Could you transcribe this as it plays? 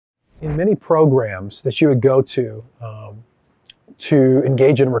In many programs that you would go to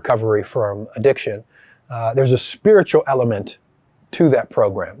engage in recovery from addiction, there's a spiritual element to that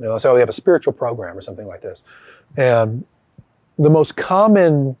program. You know, so we have a spiritual program or something like this. And the most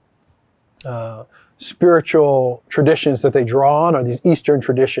common spiritual traditions that they draw on are these Eastern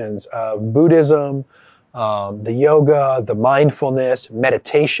traditions of Buddhism, the yoga, the mindfulness,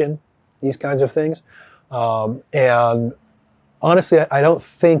 meditation, these kinds of things. And honestly, I don't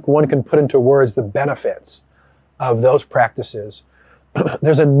think one can put into words the benefits of those practices.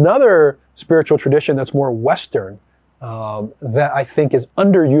 There's another spiritual tradition that's more Western that I think is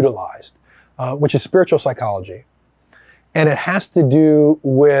underutilized, which is spiritual psychology. And it has to do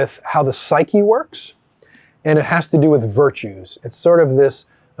with how the psyche works, and it has to do with virtues. It's sort of this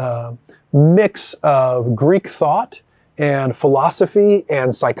mix of Greek thought and philosophy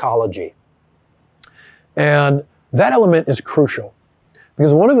and psychology. And that element is crucial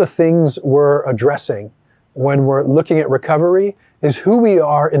because one of the things we're addressing when we're looking at recovery is who we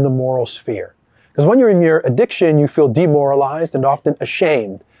are in the moral sphere. Because when you're in your addiction, you feel demoralized and often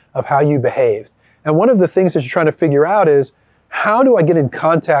ashamed of how you behaved. And one of the things that you're trying to figure out is, how do I get in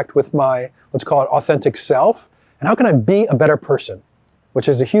contact with my, let's call it authentic self, and how can I be a better person, which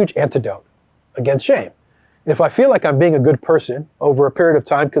is a huge antidote against shame. If I feel like I'm being a good person over a period of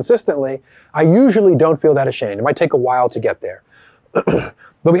time consistently, I usually don't feel that ashamed. It might take a while to get there. But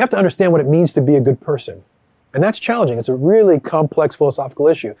we have to understand what it means to be a good person. And that's challenging. It's a really complex philosophical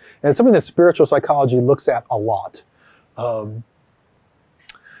issue. And it's something that spiritual psychology looks at a lot.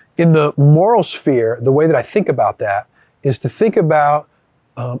 In the moral sphere, the way that I think about that is to think about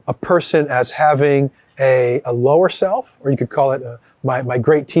a person as having a lower self, or you could call it, my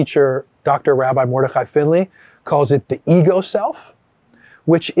great teacher, Dr. Rabbi Mordechai Finley, calls it the ego self,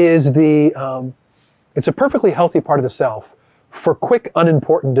 which is it's a perfectly healthy part of the self for quick,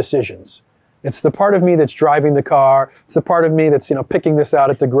 unimportant decisions. It's the part of me that's driving the car. It's the part of me that's, picking this out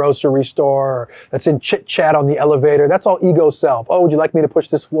at the grocery store, or that's in chit chat on the elevator. That's all ego self. Oh, would you like me to push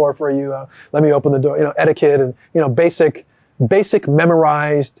this floor for you? Let me open the door. Etiquette and basic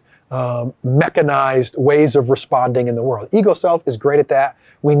memorized, mechanized ways of responding in the world. Ego self is great at that.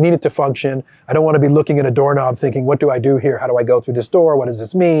 We need it to function. I don't want to be looking at a doorknob thinking, what do I do here? How do I go through this door? What does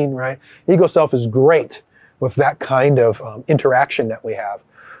this mean, right? Ego self is great with that kind of interaction that we have.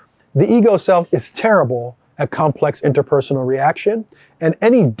 The ego self is terrible at complex interpersonal reaction, and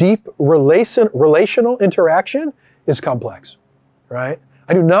any deep relational interaction is complex, right?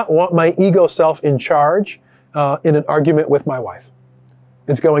 I do not want my ego self in charge in an argument with my wife.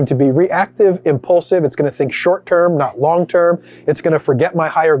 It's going to be reactive, impulsive. It's going to think short term, not long term. It's going to forget my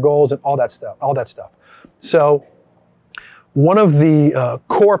higher goals and all that stuff. So one of the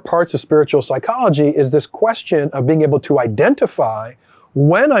core parts of spiritual psychology is this question of being able to identify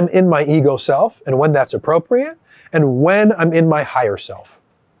when I'm in my ego self and when that's appropriate, and when I'm in my higher self.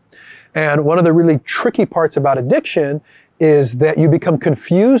 And one of the really tricky parts about addiction is that you become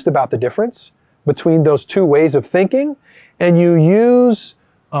confused about the difference between those two ways of thinking, and you use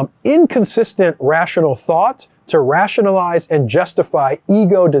inconsistent rational thought to rationalize and justify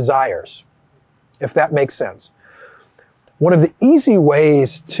ego desires, if that makes sense. One of the easy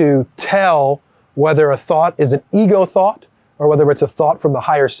ways to tell whether a thought is an ego thought or whether it's a thought from the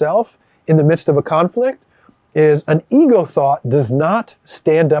higher self in the midst of a conflict is an ego thought does not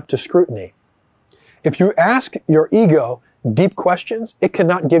stand up to scrutiny. If you ask your ego deep questions, it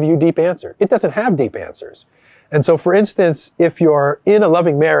cannot give you deep answers. It doesn't have deep answers. And so, for instance, if you're in a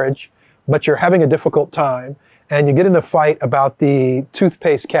loving marriage, but you're having a difficult time, and you get in a fight about the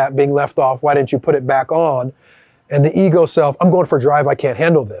toothpaste cap being left off, why didn't you put it back on? And the ego self, I'm going for a drive, I can't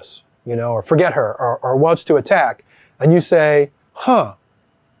handle this, or forget her, or wants to attack. And you say,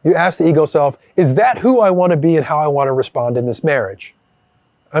 you ask the ego self, is that who I want to be and how I want to respond in this marriage?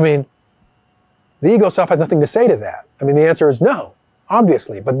 I mean, the ego self has nothing to say to that. I mean, the answer is no,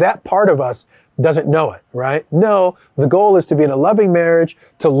 obviously, but that part of us doesn't know it, right? No, the goal is to be in a loving marriage,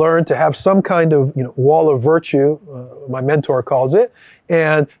 to learn to have some kind of wall of virtue, my mentor calls it,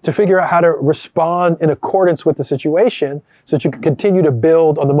 and to figure out how to respond in accordance with the situation so that you can continue to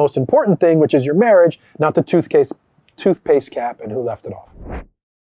build on the most important thing, which is your marriage, not the toothpaste cap and who left it off.